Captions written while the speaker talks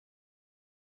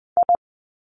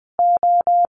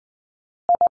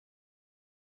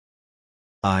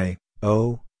I,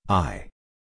 O, I.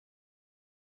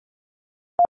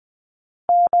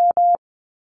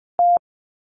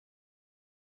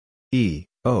 E,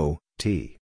 O,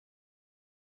 T.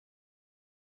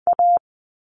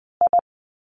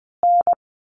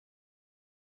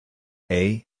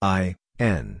 A, I,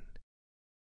 N.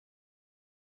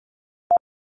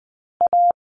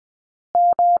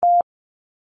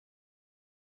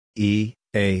 E,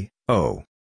 A, O.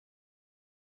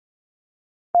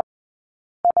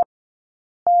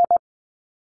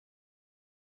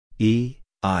 E,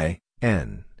 I,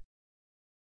 N.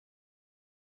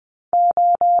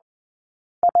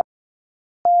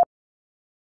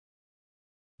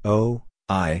 O,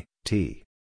 I, T.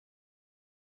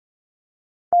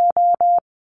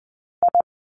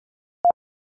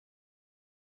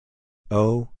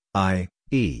 O, I,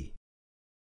 E.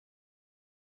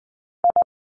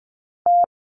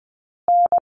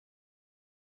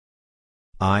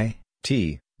 I,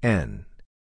 T, N.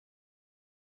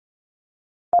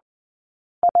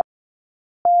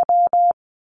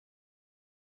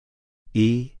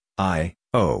 E, I,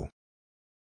 O.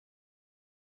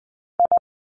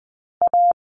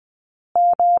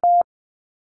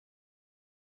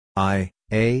 I,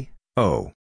 A,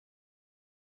 O.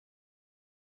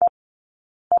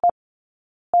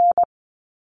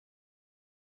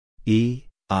 E,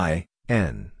 I,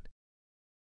 N.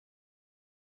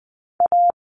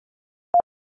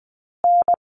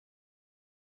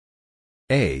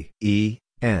 A, E,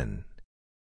 N.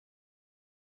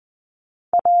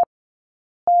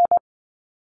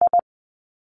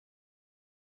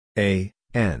 A,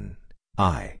 N,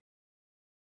 I.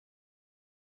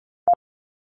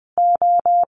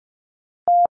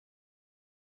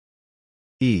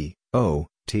 E, O,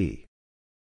 T.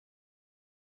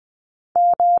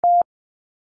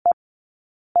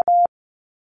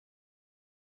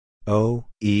 O,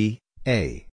 E,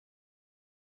 A.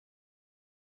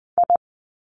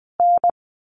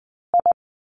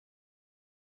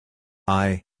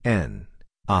 I, N,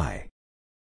 I.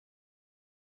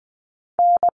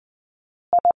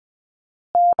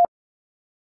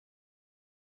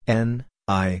 N,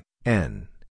 I, N.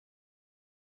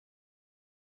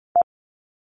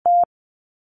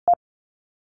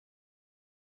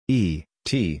 E,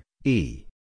 T, E.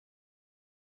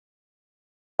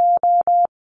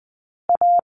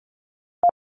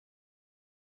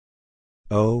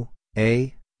 O,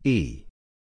 A, E.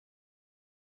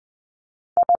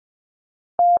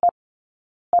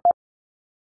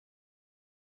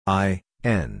 I,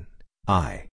 N,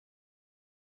 I.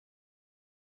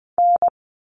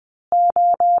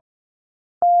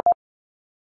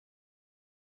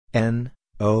 N,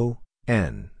 O,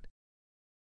 N.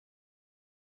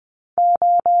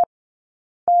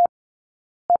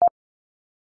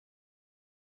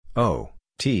 O,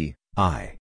 T,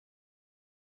 I.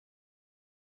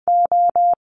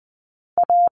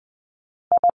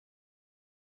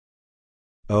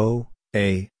 O,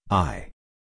 A, I.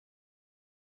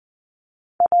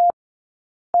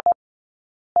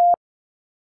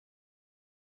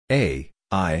 A,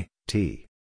 I, T.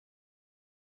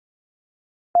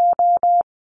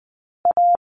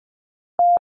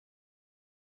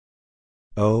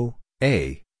 O,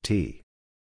 A, T.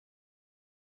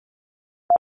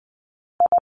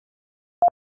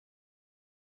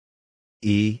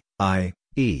 E, I,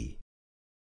 E.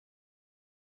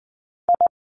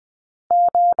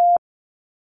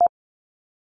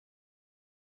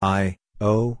 I,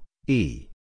 O, E.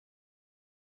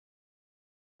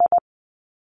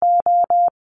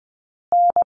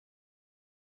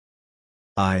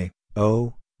 I,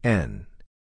 O, N.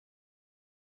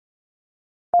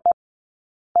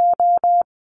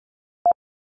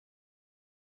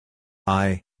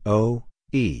 I, O,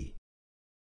 E.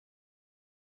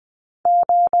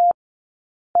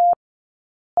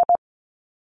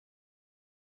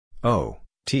 O,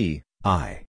 T,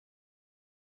 I.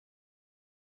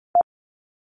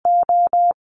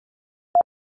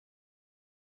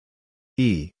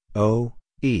 E, O,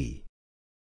 E.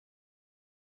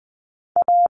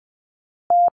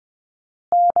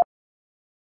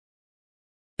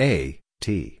 A,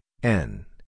 T, N.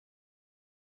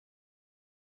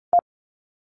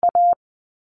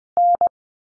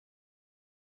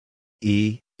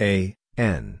 E, A,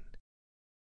 N.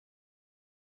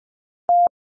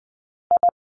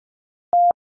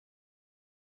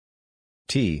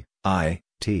 T, I,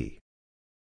 T.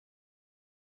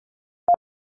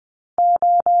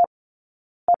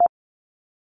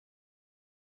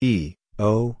 E,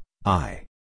 O, I.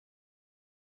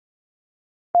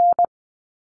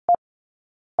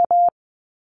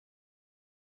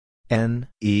 N,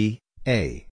 E,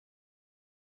 A.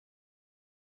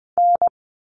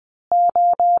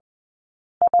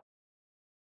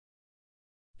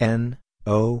 N,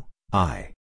 O,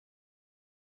 I.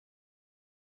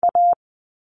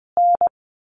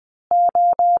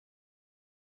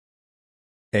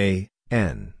 A,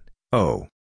 N, O.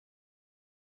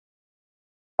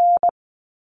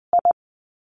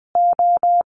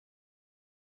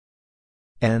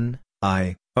 N,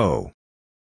 I, O.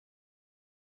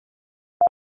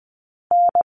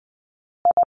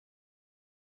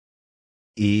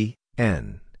 E,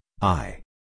 N, I.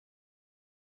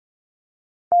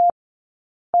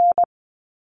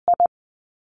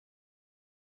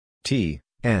 T,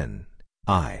 N,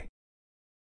 I.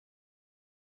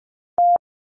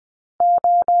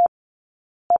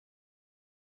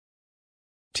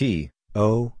 T,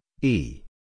 O, E.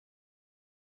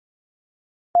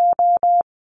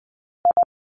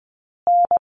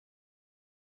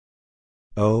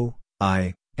 O,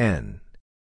 I, N.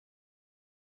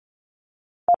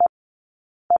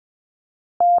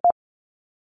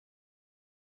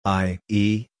 I,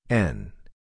 E, N.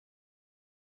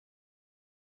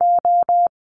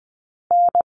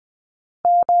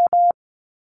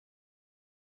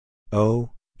 O,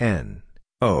 N,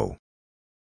 O.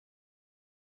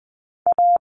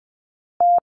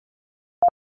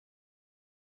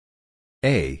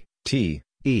 A, T,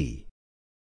 E.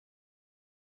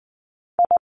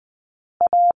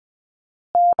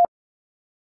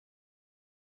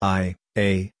 I,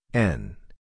 A, N.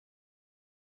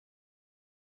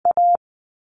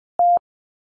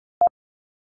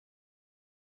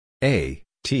 A,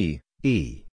 T,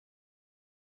 E.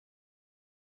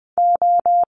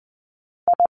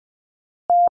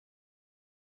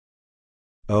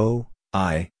 O,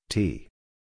 I, T.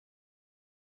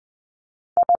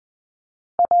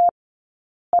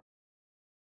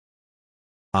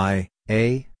 I,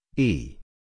 A, E.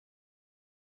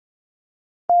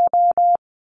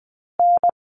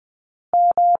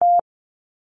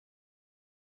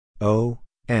 O,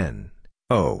 N,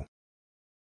 O.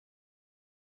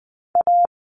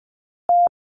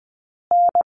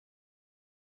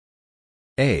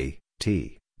 A,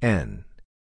 T, N.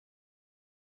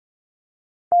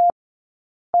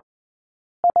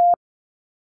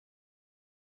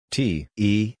 T,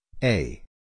 E, A.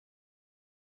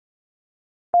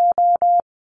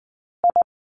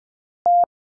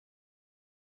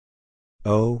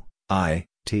 O, I,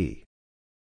 T.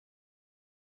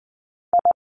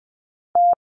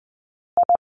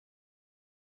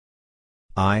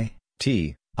 I,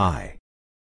 T, I.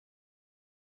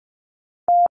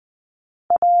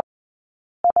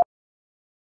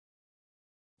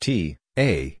 T,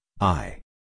 A, I.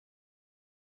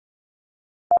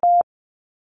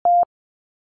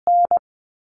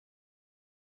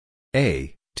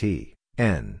 A, T,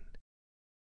 N.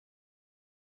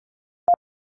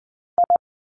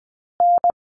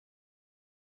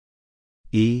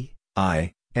 E,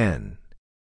 I, N.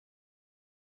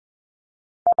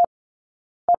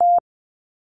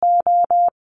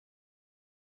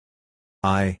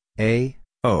 I, A,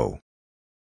 O.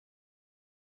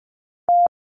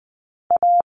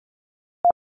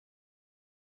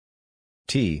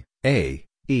 T, A,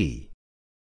 E.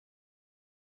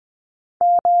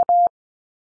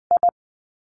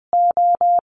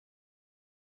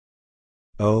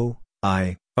 O,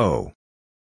 I, O.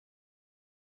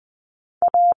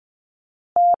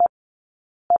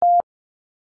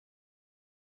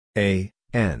 A,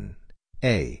 N,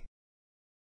 A.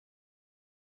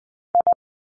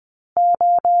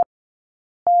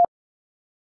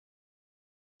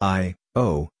 I,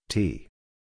 O, T.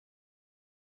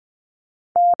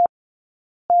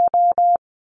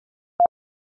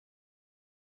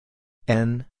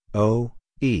 N, O,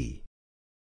 E.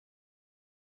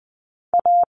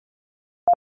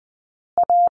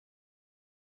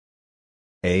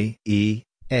 A, E,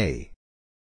 A.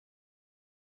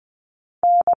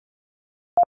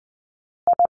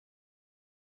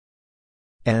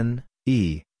 N,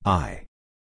 E, I.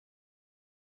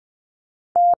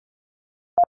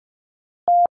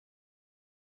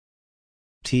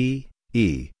 T,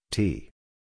 E, T.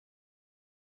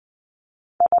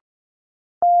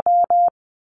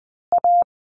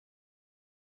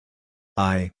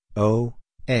 I, O,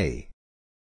 A.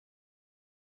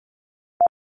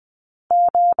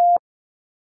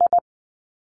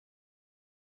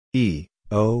 E,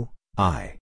 O,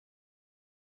 I.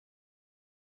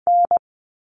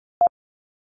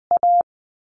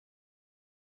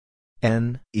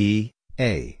 N, E,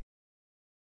 A.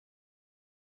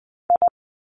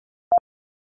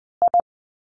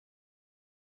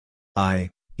 I,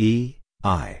 E,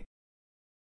 I.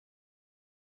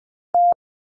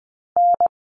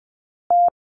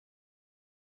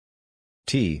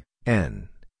 T, N,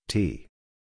 T.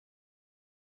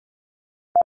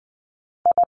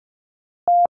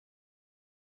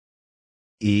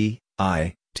 E,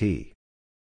 I, T.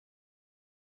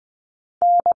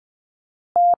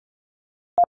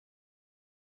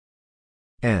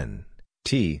 N,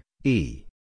 T, E.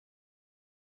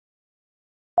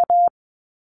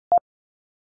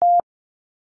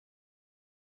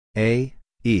 A,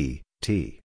 E,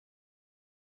 T.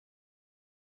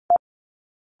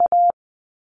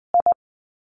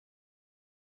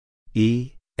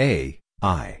 E, A,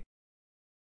 I.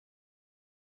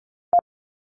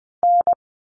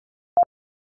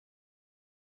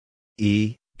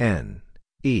 E, N,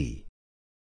 E.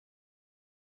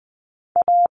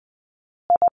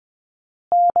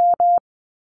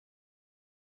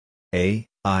 A,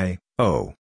 I,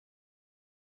 O.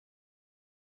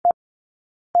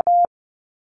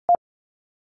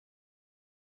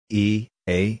 E,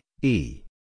 A, E.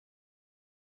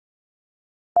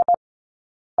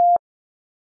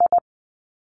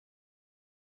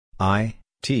 I,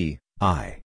 T,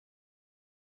 I.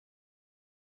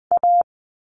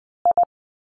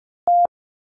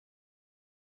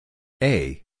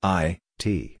 A, I,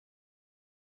 T.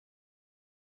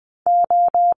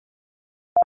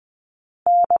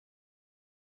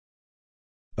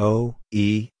 O,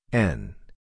 E, N.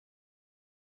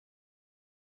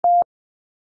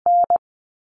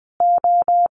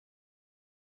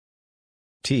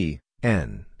 T,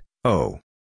 N, O.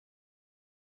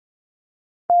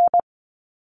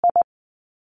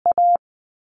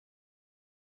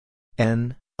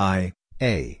 N, I,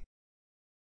 A.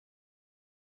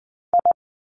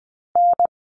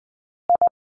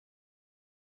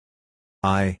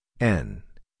 I, N,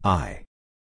 I.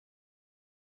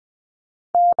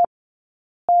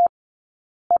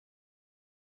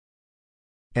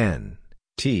 N,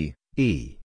 T,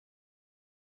 E.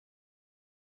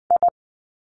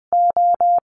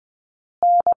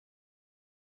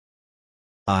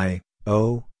 I,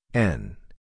 O, N.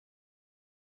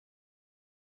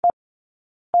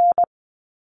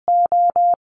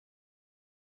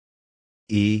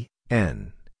 E,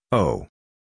 N, O.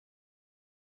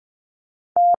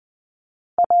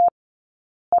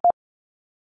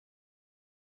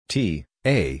 T,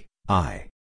 A, I.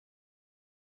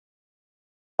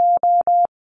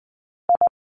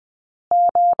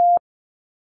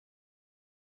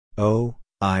 O,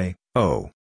 I, O.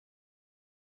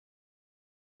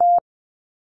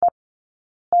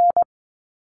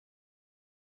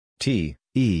 T,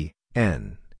 E,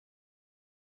 N.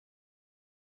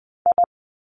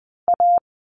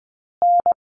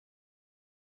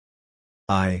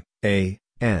 I, A,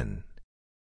 N.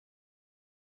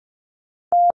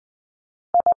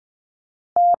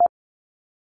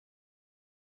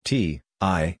 T,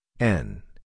 I, N.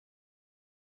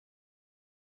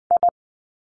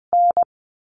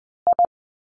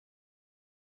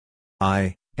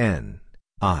 I, N,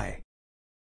 I.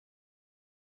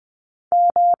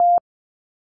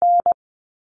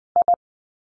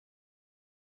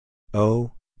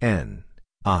 O, N,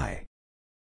 I.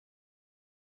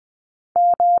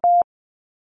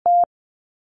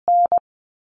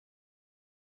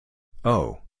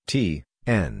 O, T,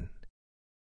 N.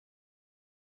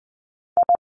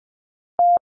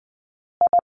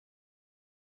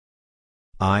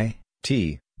 I,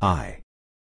 T, I.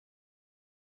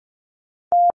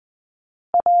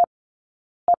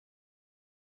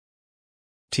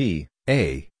 T,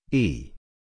 A, E.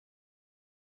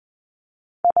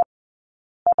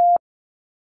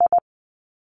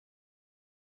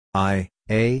 I,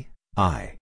 A,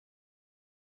 I.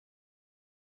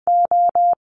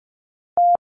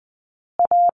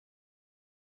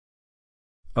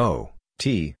 O,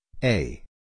 T, A.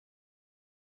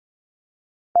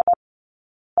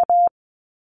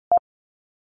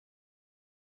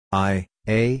 I,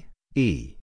 A,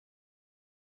 E.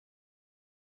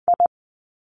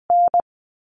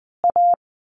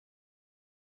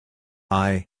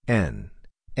 I, N,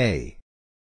 A.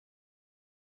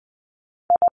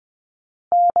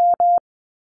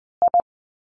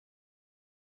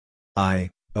 I,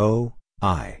 O,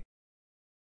 I.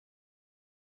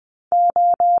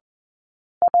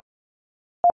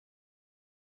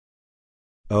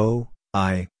 O,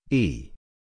 I, E.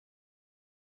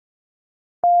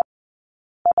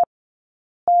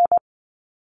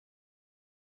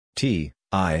 T,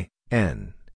 I,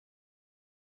 N.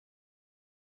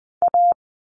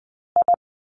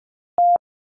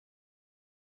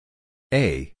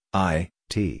 A, I,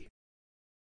 T.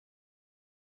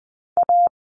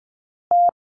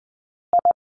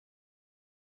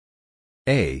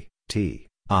 A, T,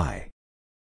 I.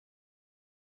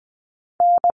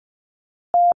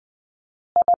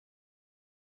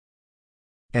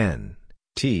 N,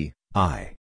 T,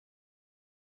 I.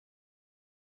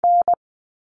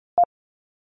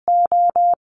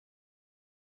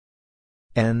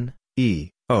 N, E,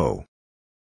 O.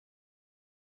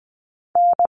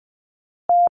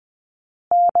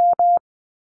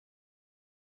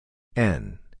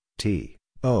 N, T,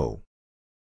 O.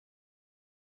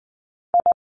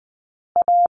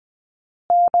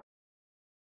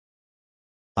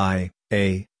 I,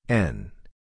 A, N.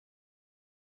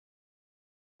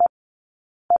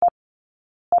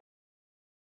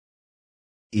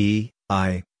 E,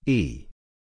 I, E.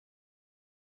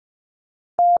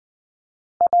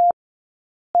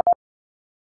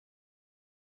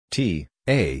 T,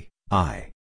 A,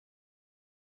 I.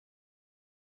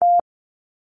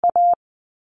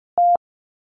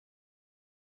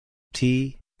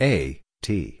 T, A,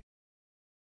 T.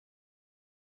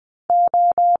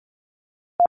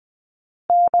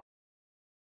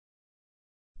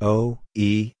 O,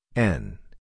 E, N.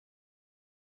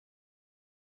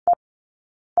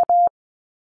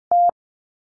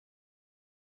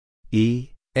 E,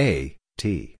 A,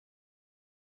 T.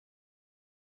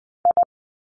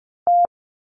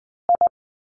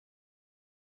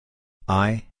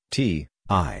 I, T,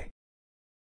 I.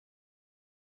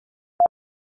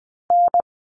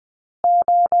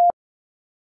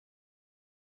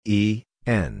 E,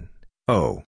 N,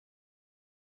 O.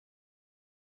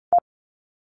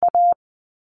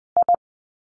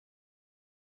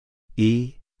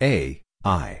 E, A,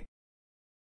 I.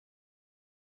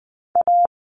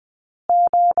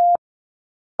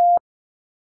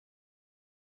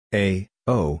 A,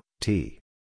 O, T.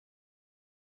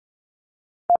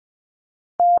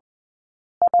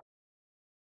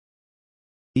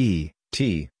 E,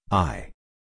 T, I.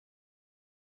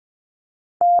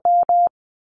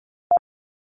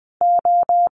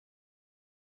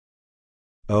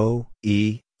 O,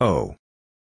 E, O.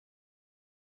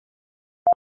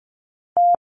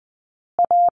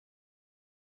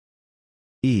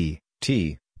 E,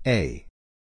 T, A.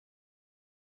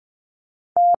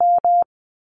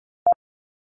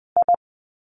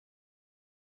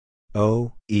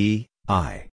 O, E,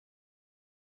 I.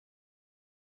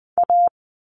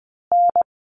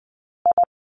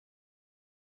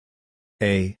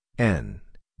 A, N,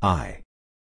 I.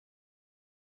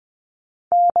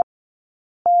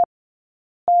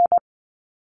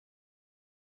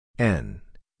 N,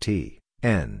 T,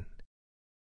 N.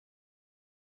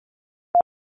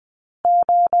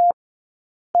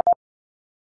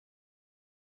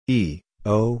 E,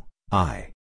 O,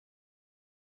 I.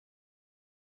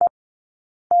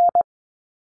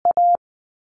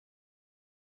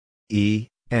 E,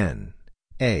 N,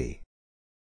 A.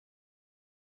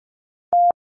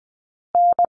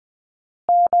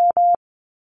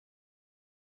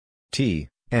 T,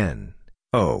 N,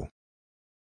 O.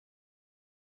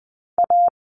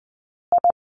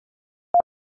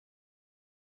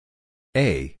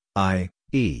 A, I,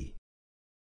 E.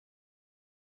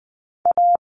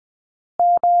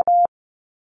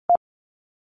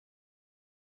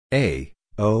 A,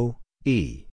 O,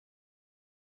 E.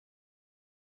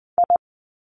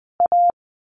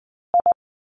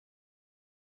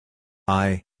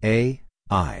 I, A,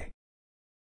 I.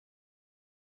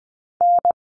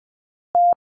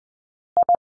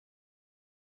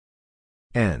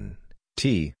 N,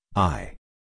 T, I.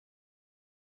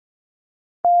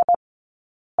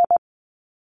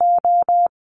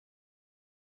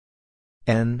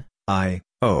 N, I,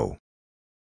 O.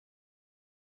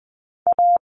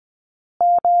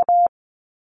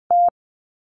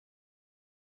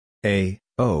 A,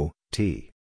 O,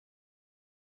 T.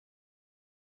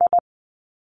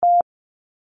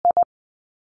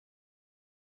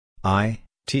 I,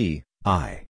 T,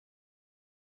 I.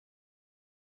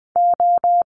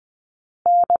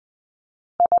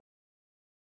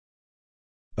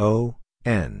 O,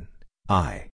 N,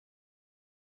 I.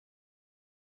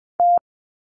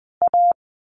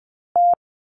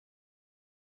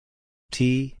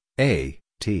 T, A,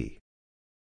 T.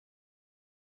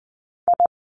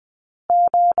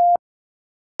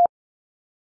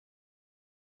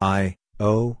 I,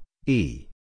 O, E.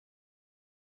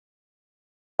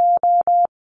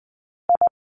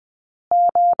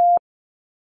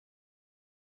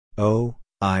 O,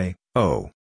 I,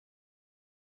 O.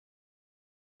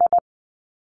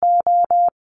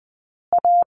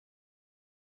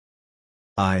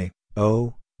 I,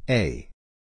 O, A.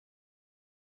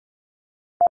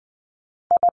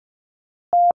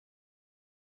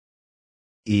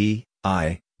 E,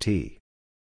 I, T.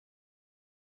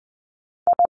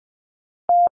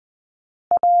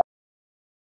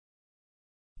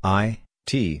 I,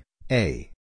 T,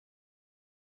 A.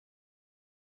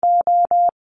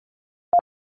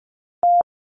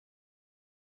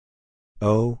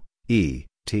 O, E,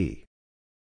 T.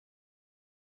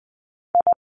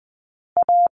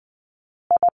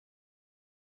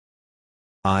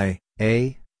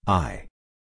 I.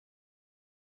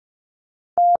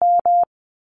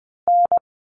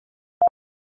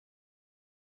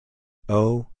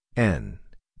 O. N.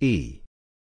 E.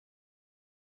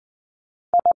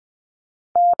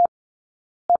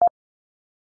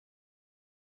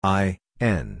 I.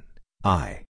 N.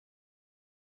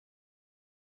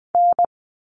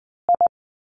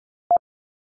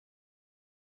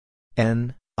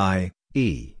 I.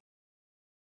 E.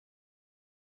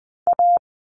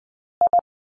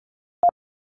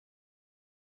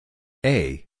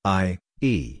 A. I.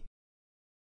 E.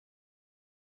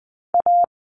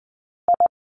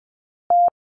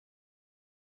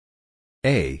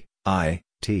 A. I.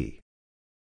 T.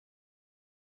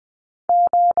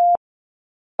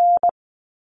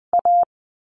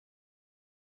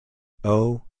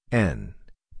 O. N.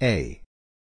 A.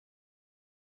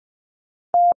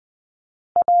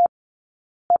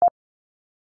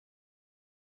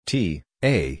 T.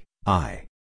 A. I.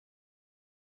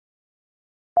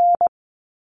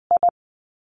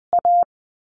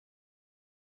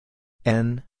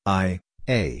 N. I.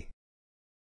 A.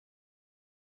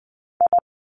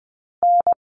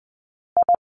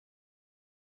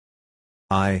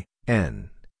 I. N.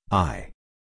 I.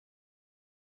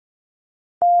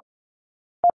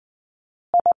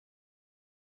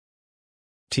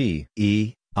 T.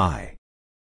 E. I.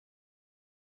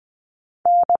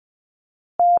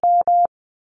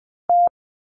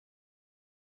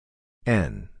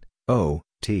 N. O.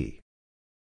 T.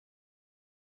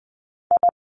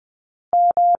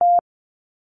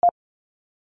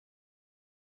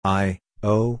 I.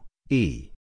 O.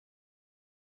 E.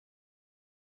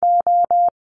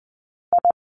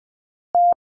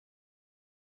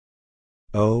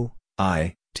 O.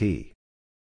 I. T.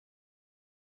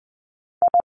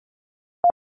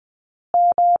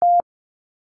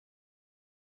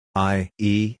 I.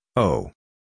 E. O.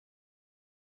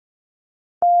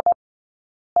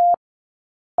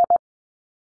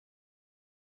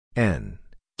 N.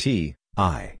 T.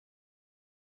 I.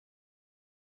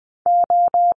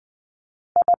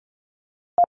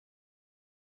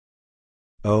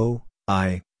 O.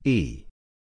 I. E.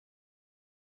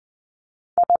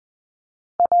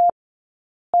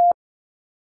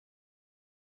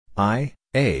 I.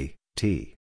 A.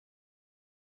 T.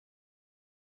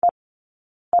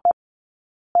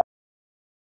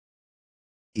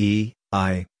 E.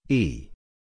 I. E.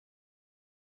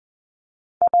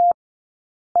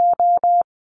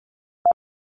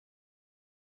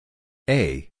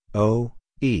 A. O.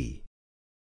 E.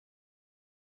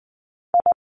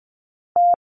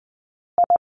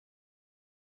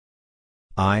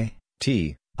 I.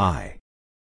 T. I.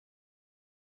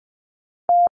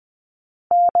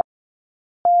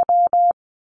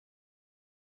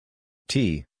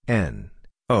 T. N.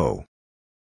 O.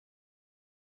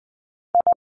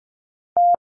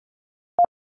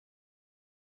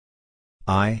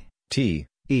 I. T.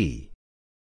 E.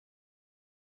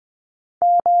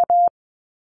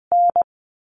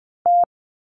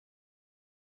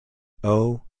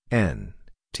 O. N.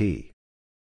 T.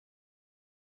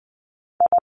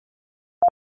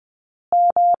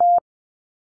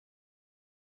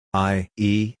 I.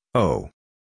 E. O.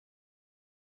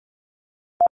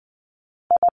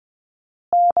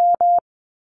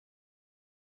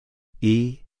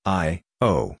 E. I.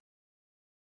 O.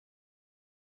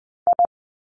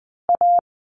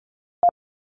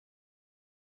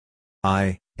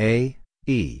 I. A.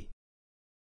 E.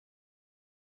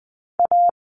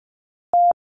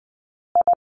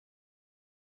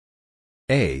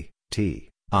 A. T.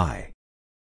 I.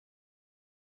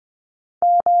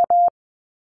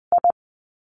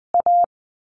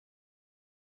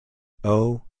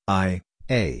 O. I.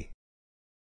 A.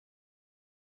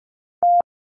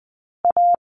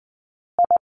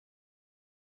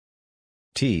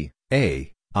 T.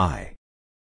 A. I.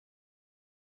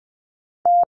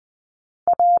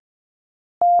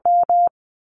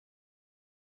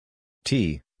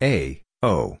 T. A.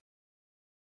 O.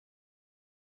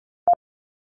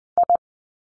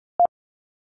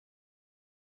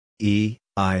 E.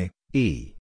 I.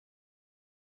 E.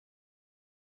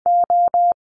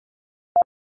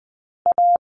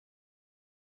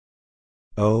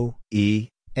 O. E.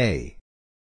 A.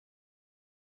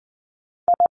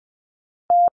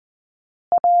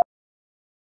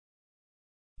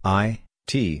 I.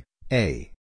 T.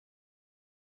 A.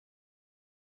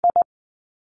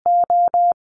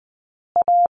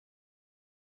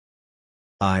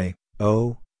 I.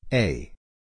 O. A.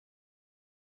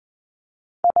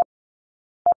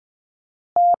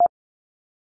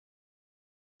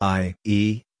 I.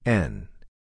 E. N.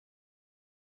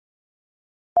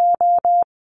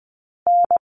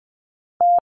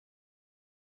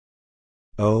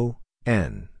 O,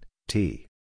 N, T.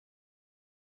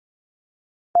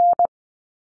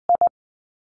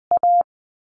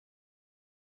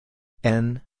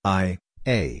 N, I,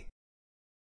 A.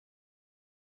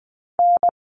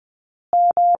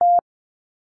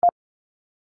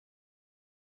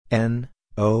 N,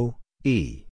 O,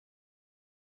 E.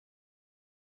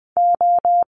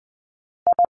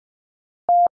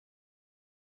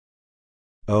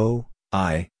 O,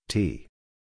 I, T.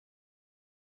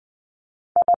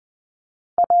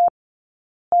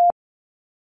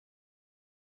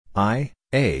 I,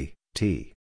 A,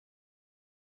 T.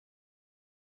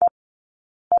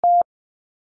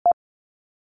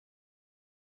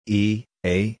 E,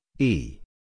 A, E.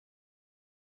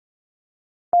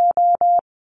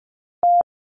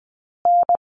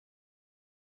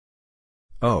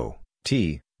 O,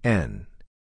 T, N.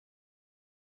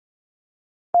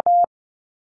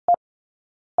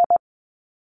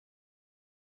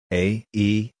 A,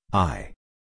 E, I.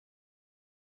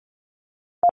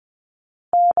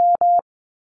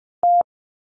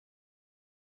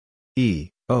 E,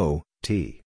 O,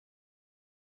 T.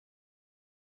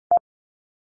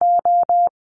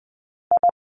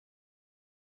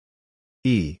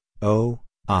 E, O,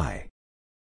 I.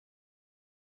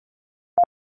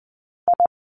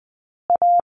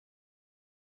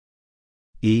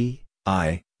 E,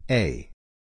 I, A.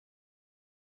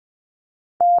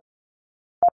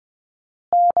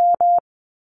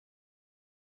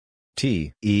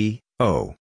 T, E,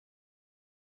 O.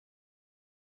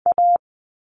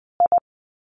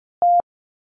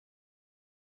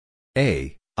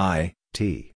 A, I,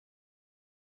 T.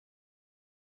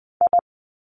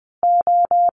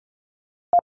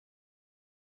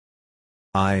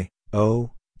 I,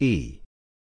 O, E.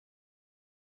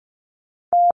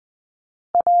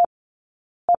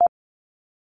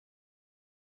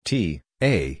 T,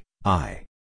 A, I.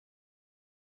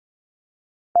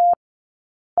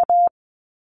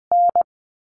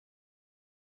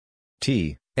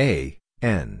 T, A,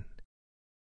 N.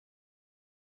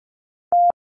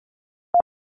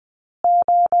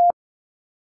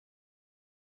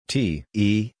 T,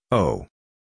 E, O.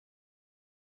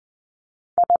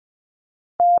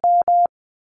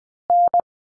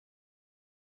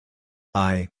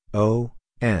 I, O,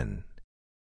 N.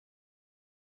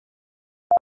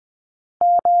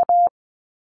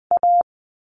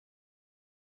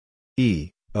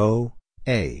 E, O,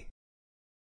 A.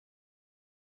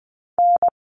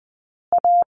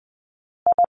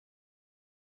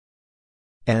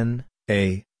 N,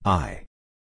 A, I.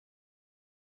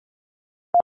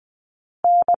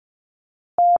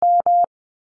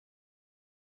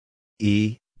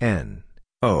 E, N,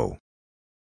 O.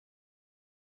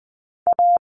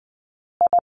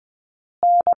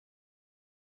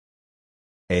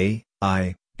 A,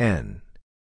 I, N.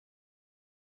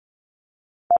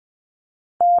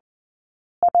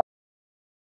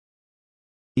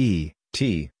 E,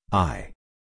 T, I.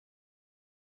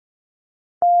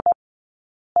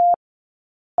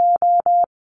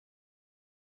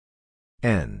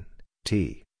 N,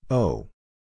 T, O.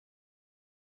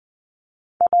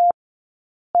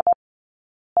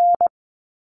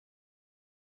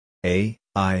 A,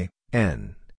 I,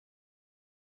 N.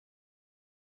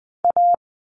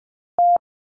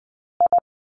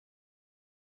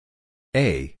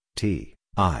 A, T,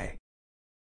 I.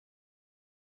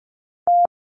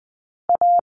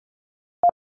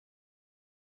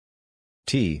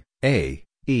 T, A,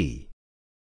 E.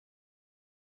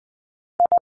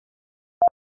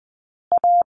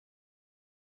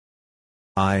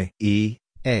 I, E,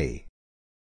 A.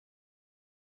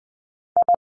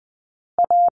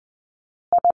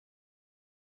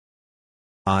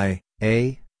 I,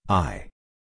 A, I.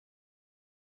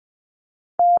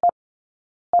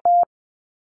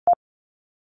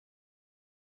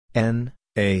 N,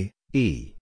 A,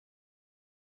 E.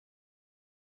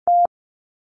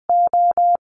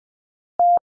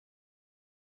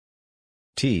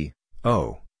 T,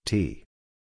 O, T.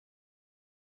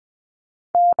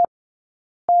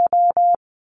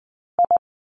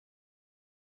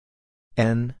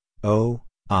 N, O,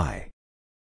 I.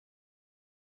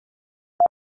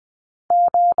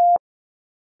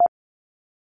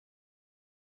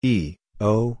 E,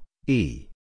 O, E.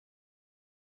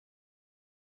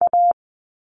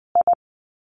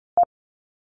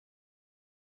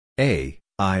 A,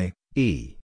 I,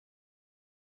 E.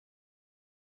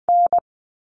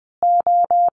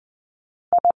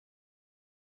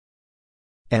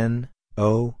 N,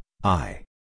 O, I.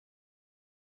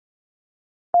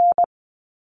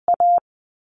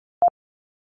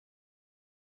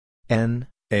 N,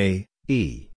 A,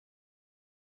 E.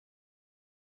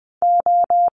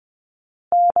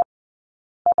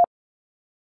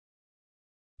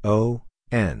 O,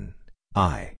 N,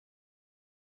 I.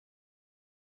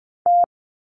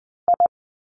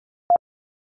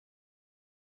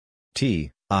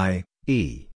 T, I,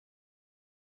 E.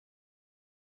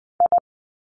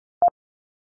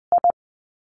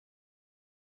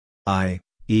 I,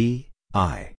 E,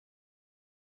 I.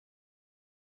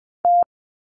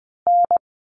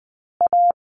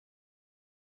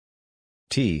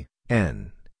 T,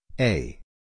 N, A.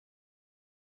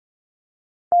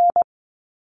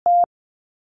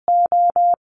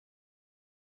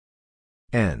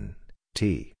 N,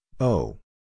 T, O.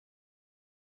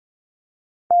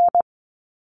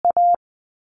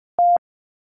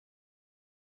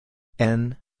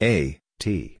 N, A,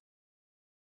 T.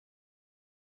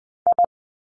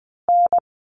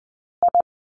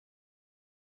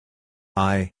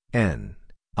 I, N,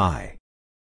 I.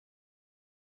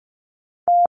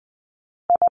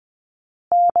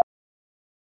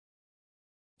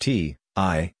 T,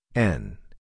 I, N.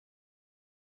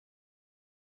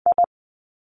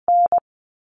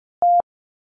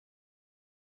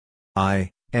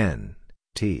 I, N,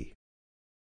 T.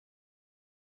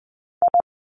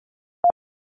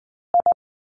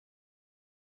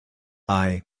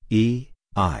 I, E,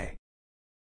 I.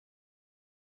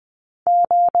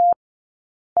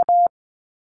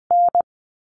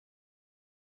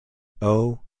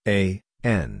 O, A,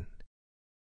 N.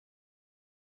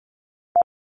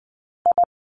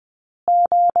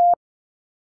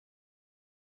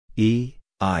 E,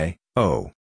 I,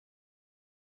 O.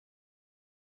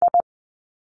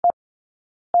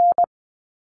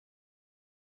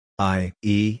 I,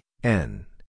 E, N.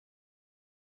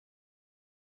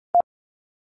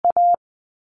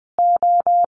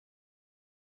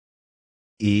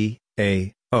 E,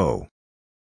 A, O.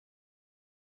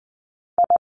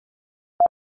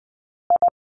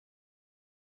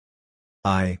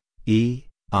 I, E,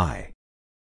 I.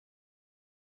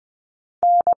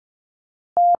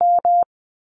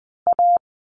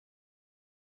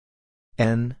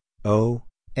 N, O,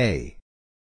 A.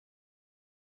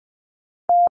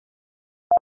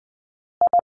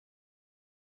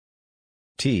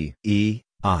 T, E,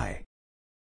 I.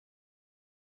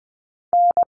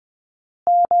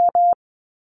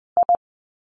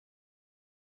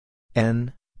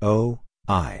 N, O,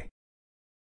 I.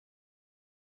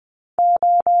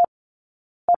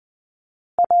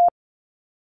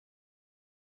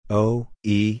 O,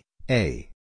 E, A.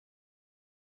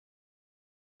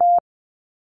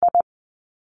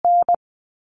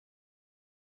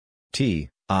 T,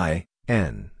 I,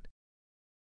 N.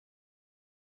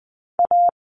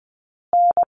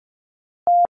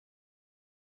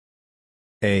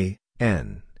 A,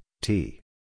 N, T.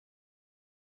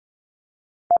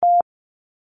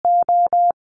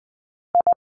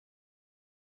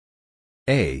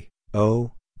 A,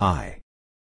 O, I.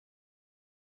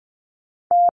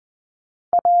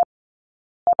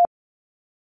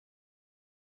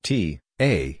 T,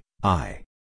 A, I.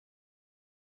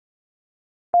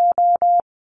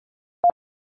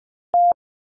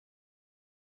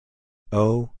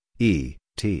 O, E,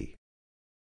 T.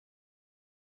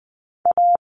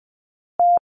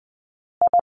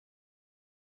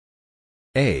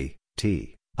 A,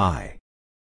 T, I.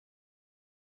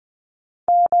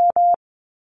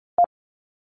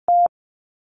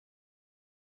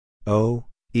 O,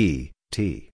 E,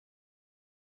 T.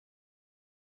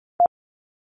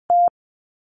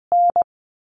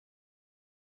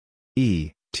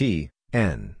 E, T,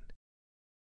 N.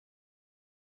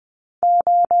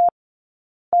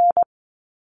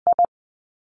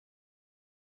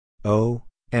 O,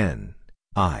 N,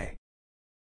 I.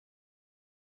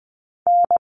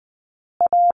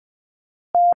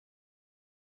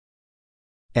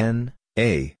 N,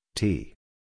 A, T.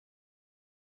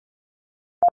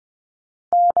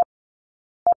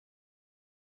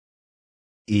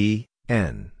 E,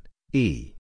 N,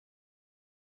 E.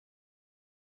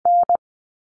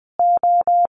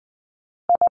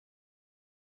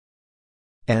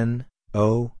 N,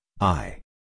 O, I.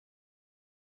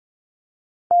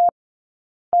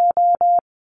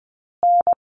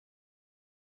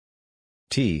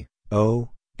 T, O,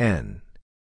 N.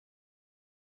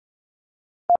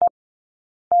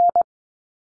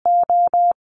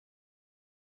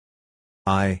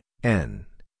 I, N,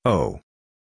 O.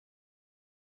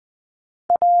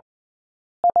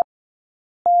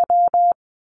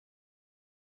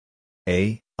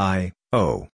 A, I,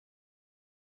 O.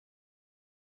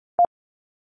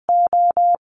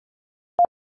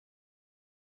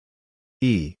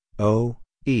 E, O,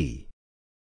 E.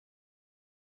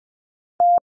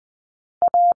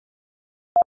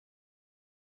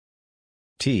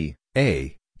 T,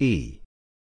 A, E.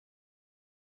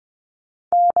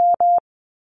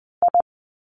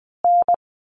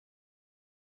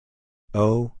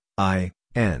 O, I,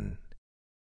 N.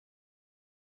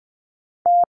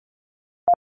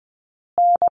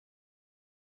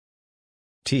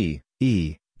 T,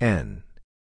 E, N.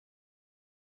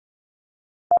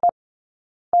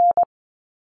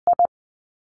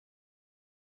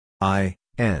 I,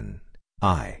 N,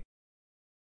 I.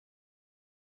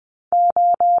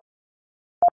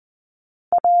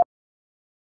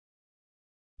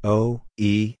 O,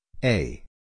 E, A.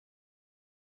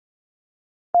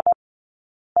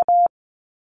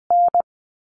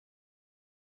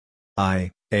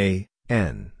 I, A,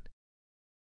 N.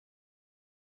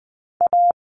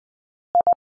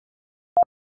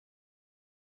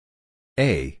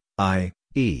 A, I,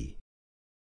 E.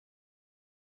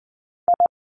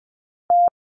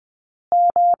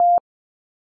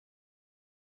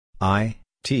 I,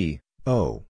 T,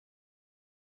 O.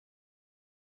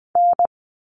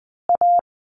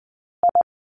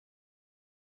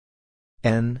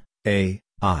 N, A,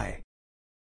 I.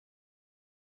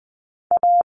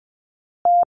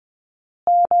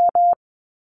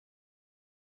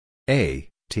 A,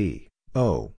 T,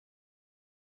 O.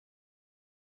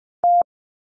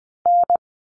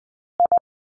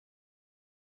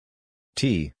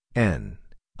 T, N,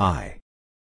 I.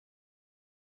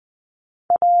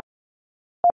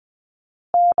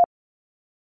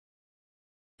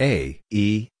 A,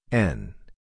 E, N.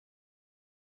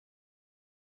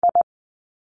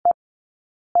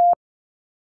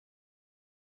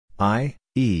 I,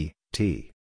 E,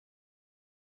 T.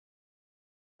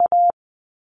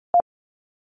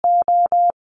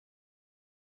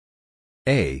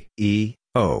 A, E,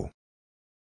 O.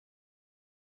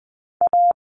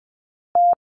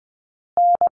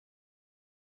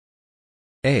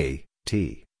 A,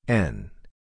 T, N.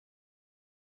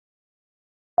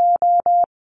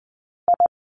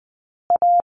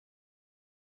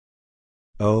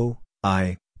 O,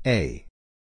 I, A.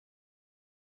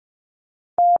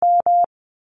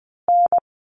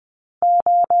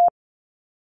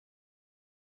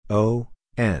 O,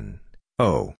 N,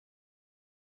 O.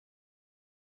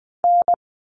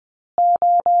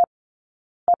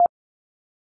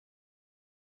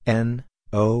 N,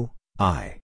 O,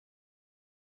 I.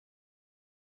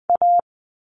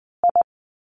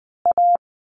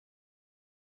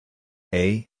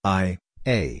 A, I,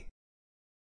 A.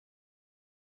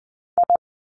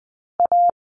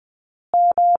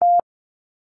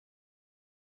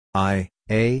 I,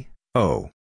 A, O.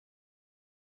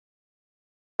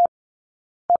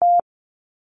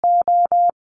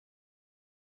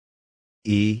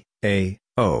 E, A,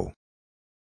 O.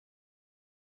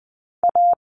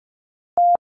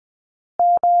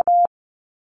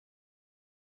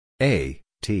 A,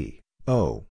 T,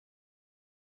 O.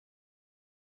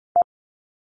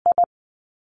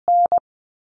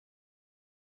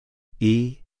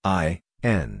 E, I,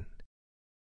 N.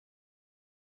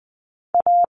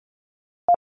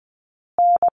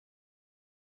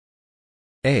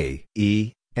 A,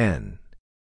 E, N.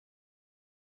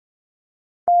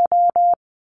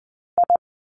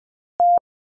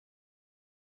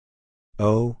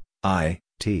 O, I,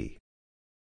 T.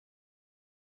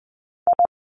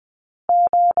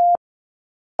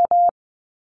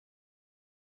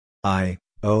 I,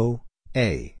 O,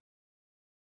 A.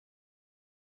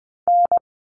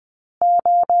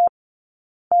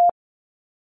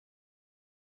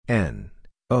 N,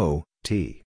 O,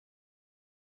 T.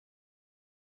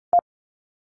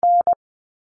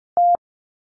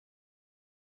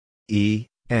 E,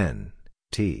 N,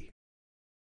 T.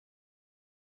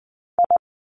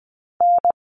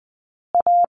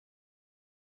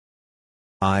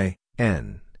 I,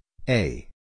 N, A.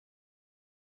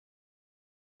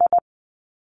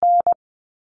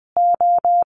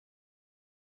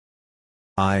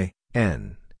 I,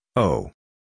 N, O.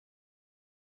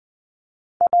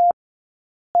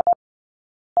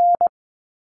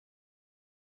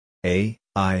 A,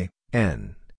 I,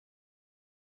 N.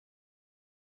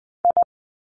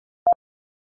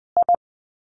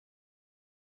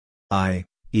 I,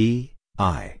 E,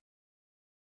 I.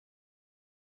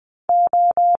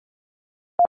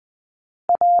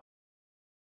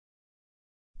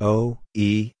 O,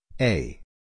 E, A.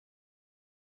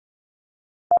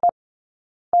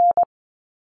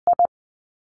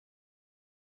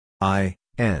 I,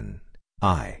 N,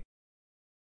 I.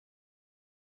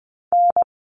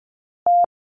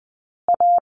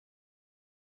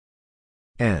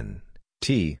 N,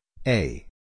 T, A.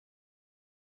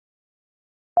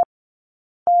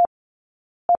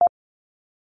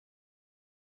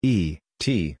 E,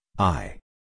 T, I.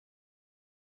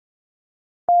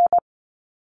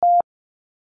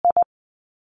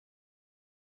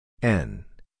 N,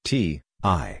 T,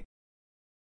 I.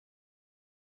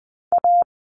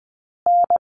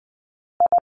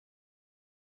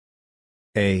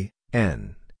 A,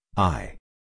 N, I.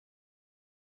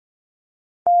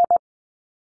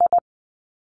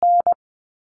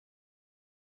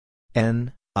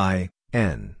 N, I,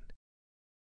 N.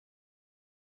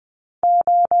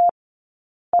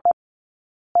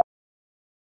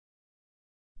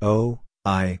 O,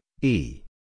 I, E.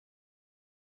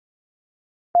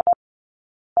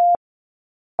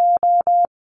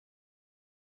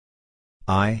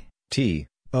 I, T,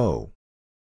 O.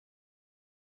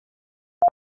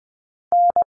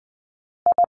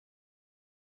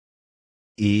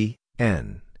 E,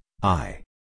 N, I.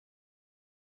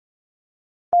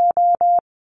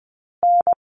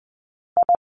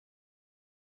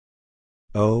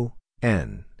 O,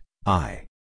 N, I.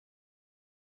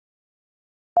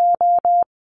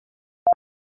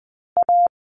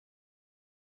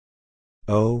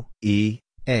 O, E,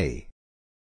 A.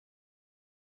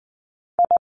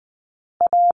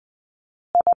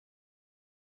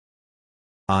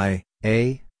 I,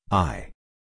 A, I.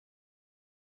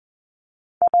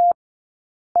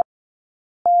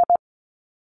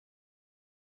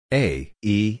 A,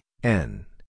 E, N.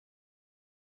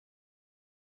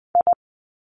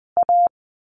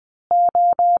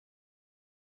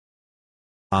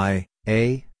 I,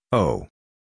 A, O.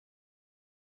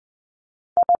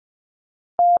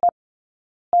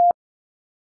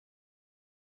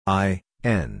 I,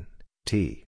 N,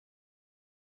 T.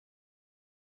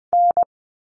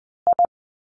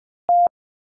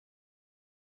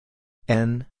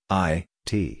 N, I,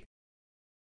 T.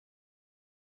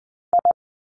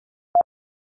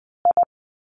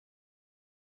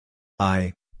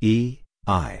 I, E,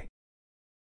 I.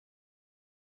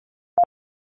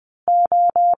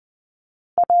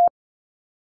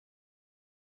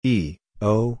 E,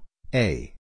 O,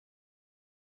 A.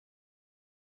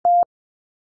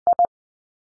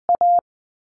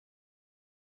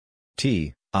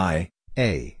 T, I,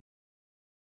 A.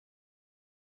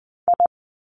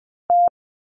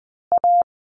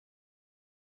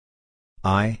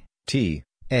 I, T,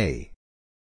 A.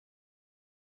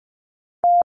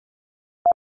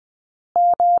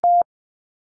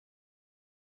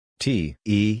 T,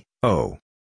 E, O.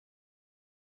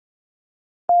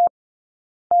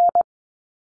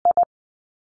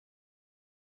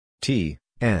 T,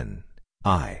 N,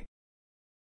 I.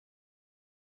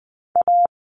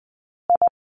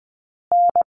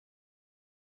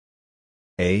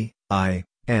 A, I,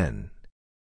 N.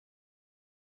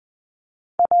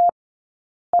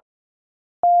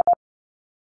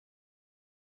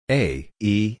 A,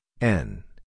 E, N.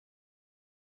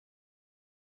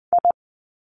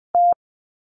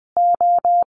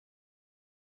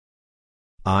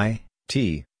 I,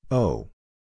 T, O.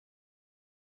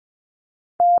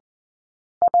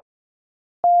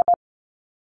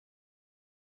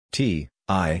 T,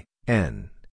 I, N.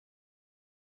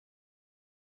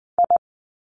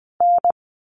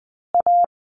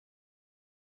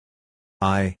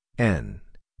 I, N,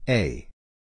 A.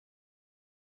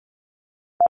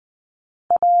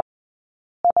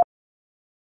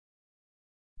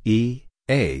 E,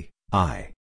 A,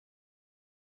 I.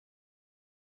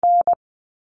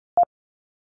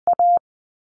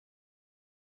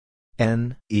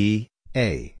 N, E,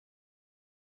 A.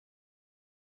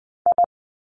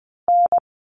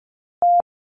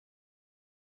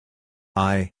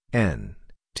 I, N,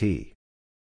 T.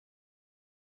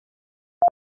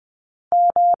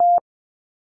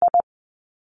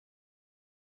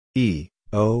 E,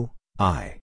 O,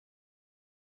 I.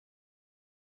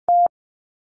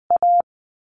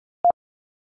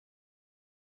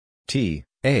 T,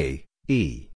 A,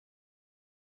 E.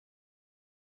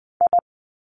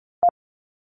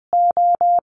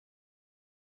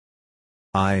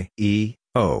 I, E,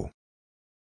 O.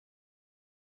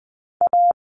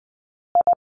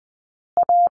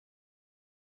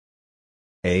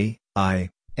 A, I,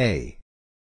 A.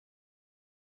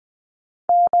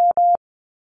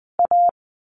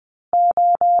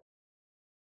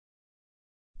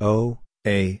 O,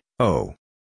 A, O.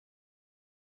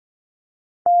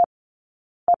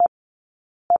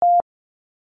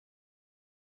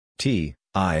 T,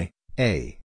 I,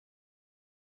 A.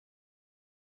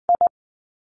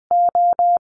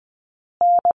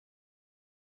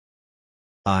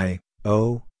 I,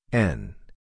 O, N.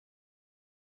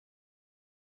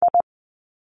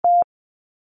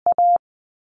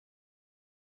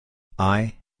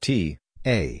 I, T,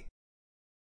 A.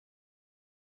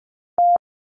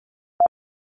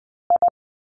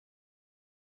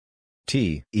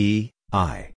 T, E,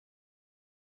 I.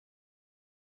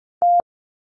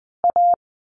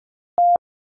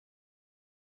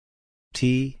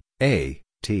 T, A,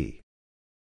 T.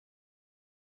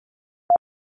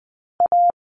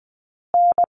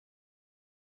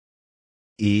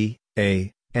 E,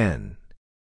 A, N.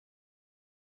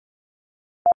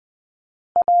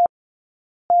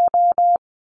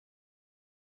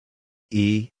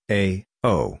 E, A,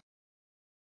 O.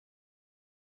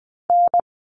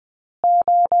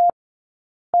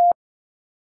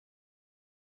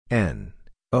 N,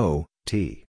 O,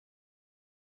 T.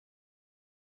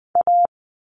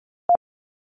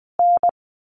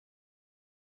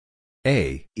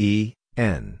 A, E,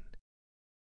 N.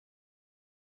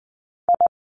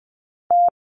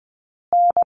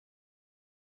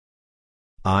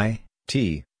 I,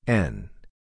 T, N.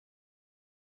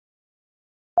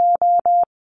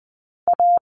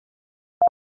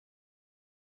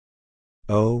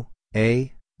 O,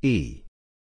 A, E.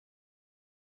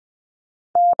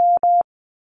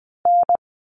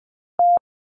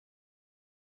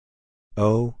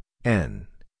 O, N,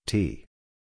 T.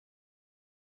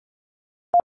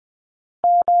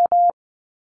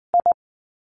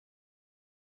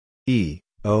 E,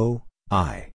 O,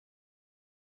 I.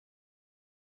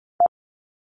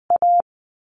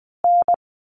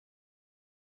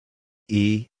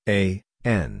 E, A,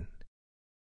 N.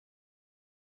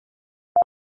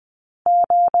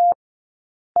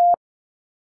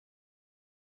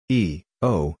 E,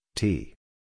 O, T.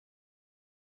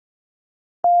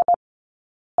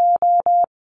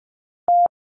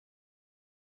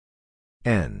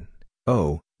 N,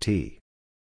 O, T.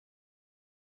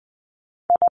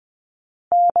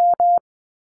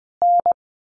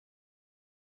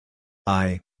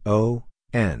 I, O,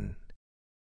 N.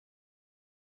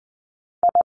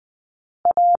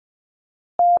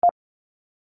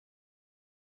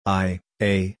 I,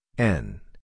 A, N.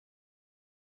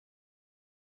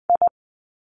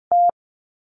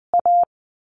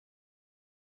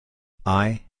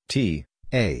 I, T,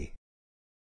 A.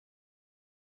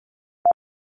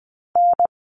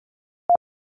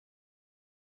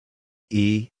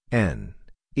 E, N,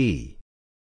 E.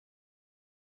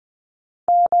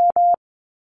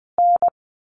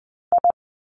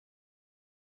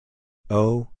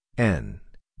 O, N,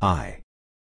 I.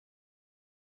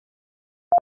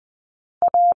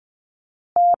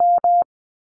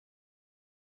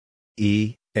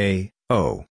 E, A,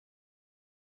 O.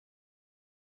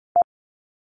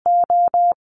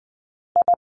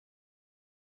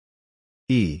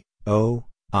 E, O,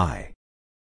 I.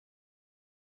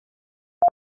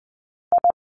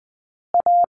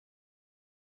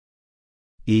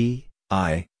 E,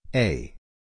 I, A.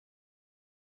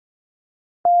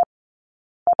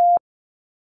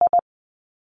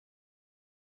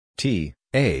 T,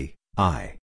 A,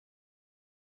 I.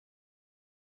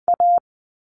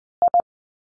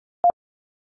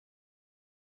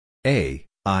 A,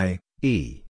 I,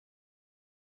 E.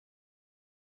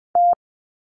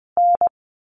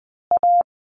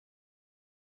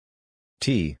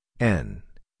 T, N,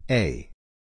 A.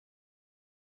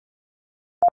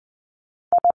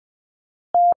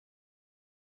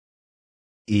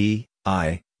 E,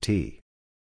 I, T.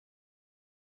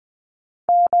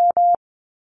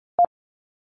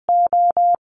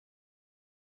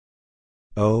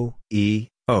 O, E,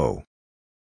 O.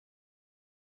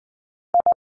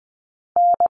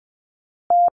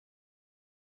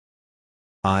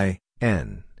 I,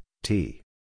 N, T.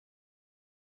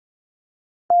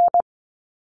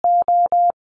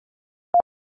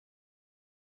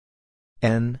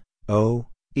 N, O,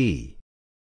 E.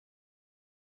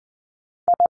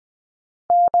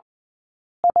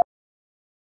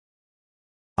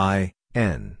 I,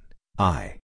 N,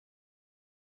 I.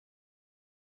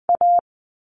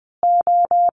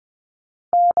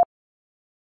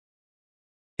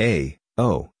 A,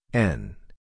 O, N.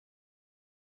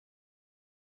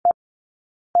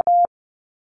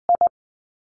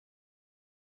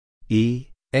 E,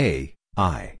 A,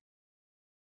 I.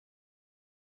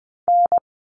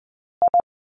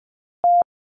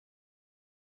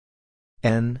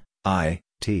 N, I,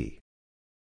 T.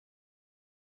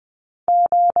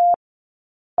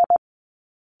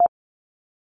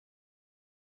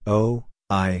 O,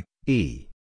 I, E.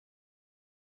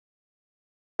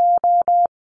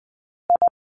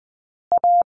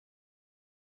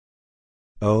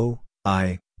 O,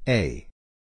 I, A.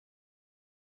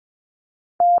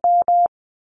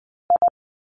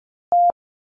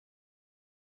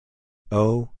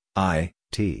 O, I,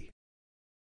 T.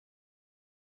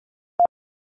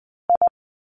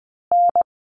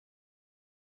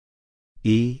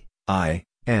 E, I,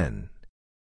 N.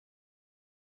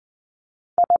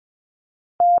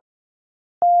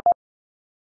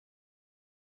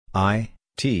 I,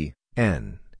 T,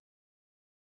 N.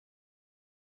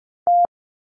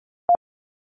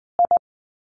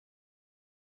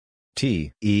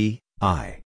 T E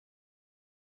I.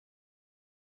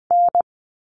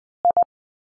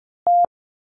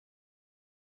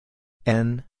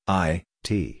 N I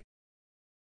T.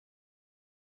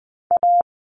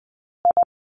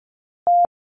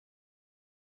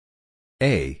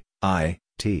 A I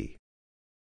T.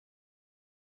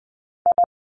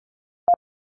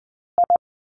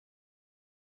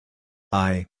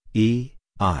 I E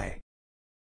I.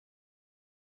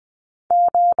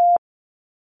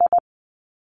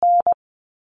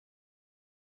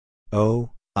 O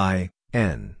I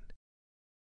N.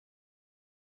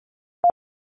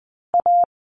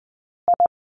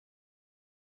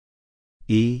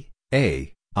 E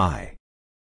A I.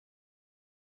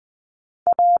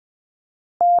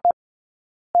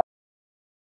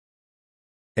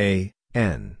 A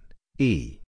N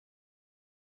E.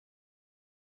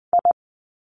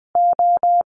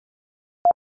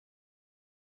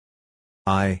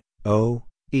 I O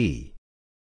E.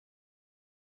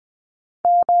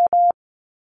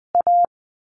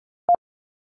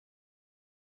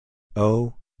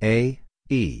 O A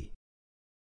E.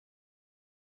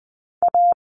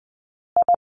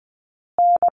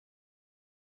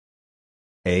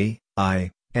 A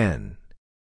I N.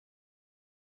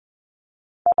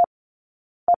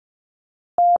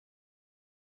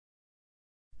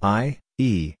 I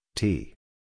E T.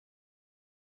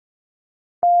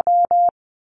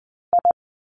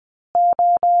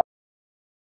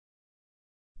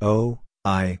 O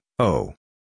I O.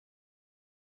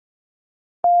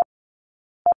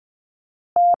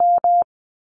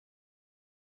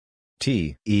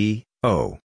 T E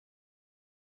O.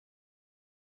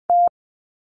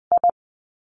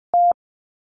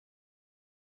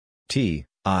 T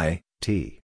I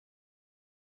T.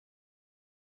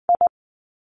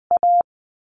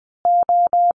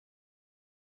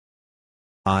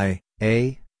 I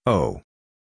A O.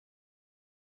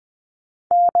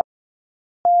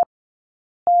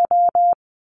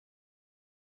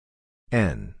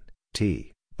 N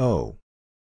T O.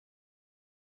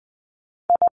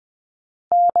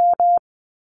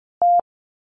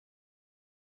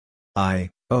 I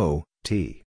O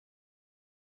T.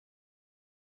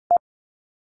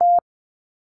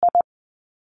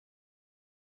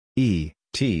 E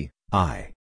T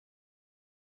I.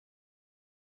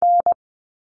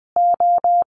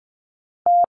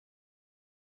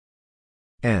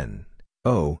 N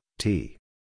O T.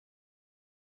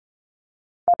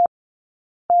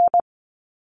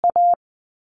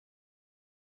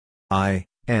 I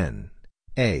N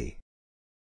A.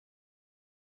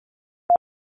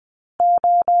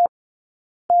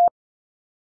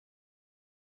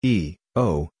 E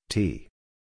O T.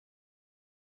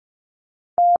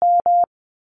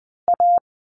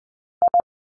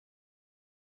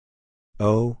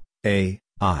 O A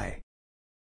I.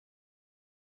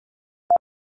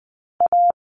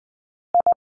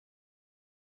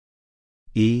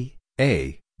 E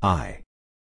A I.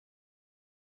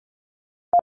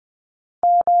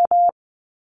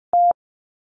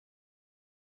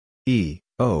 E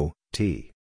O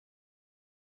T.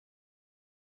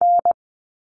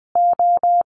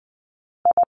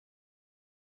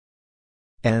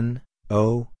 N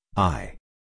O I.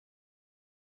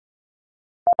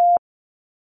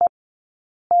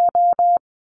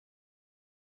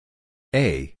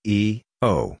 A E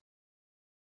O.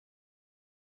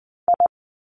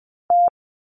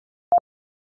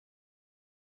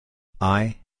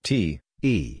 I T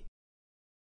E.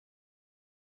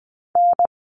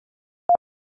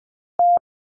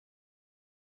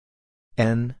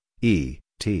 N E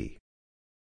T.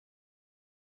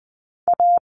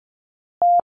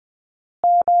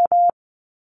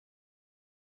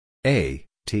 A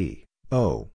T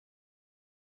O.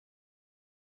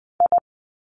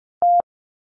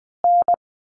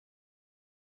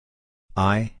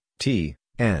 I T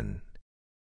N.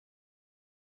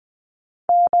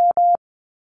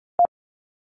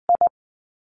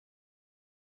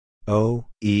 O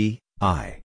E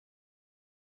I.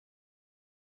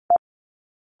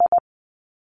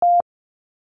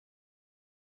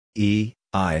 E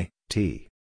I T.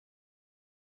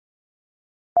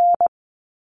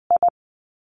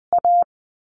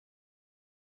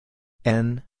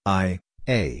 N I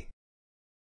A.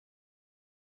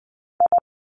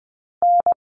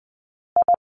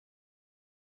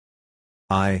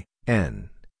 I N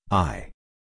I.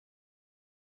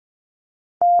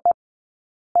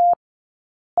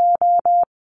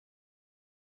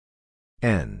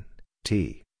 N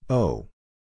T O.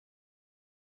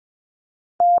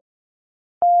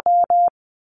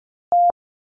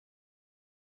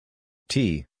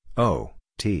 T O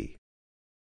T.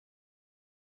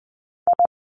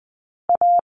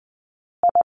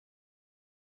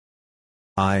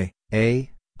 I, A,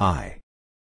 I.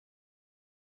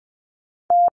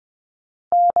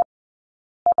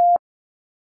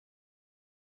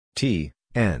 T,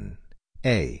 N,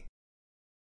 A.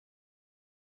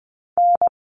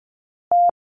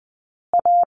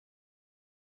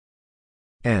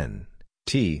 N,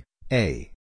 T,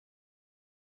 A.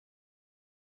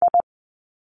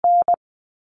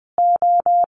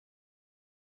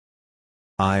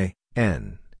 I,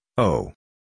 N, O.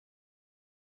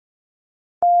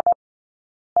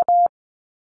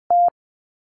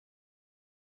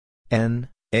 N,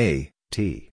 A,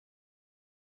 T.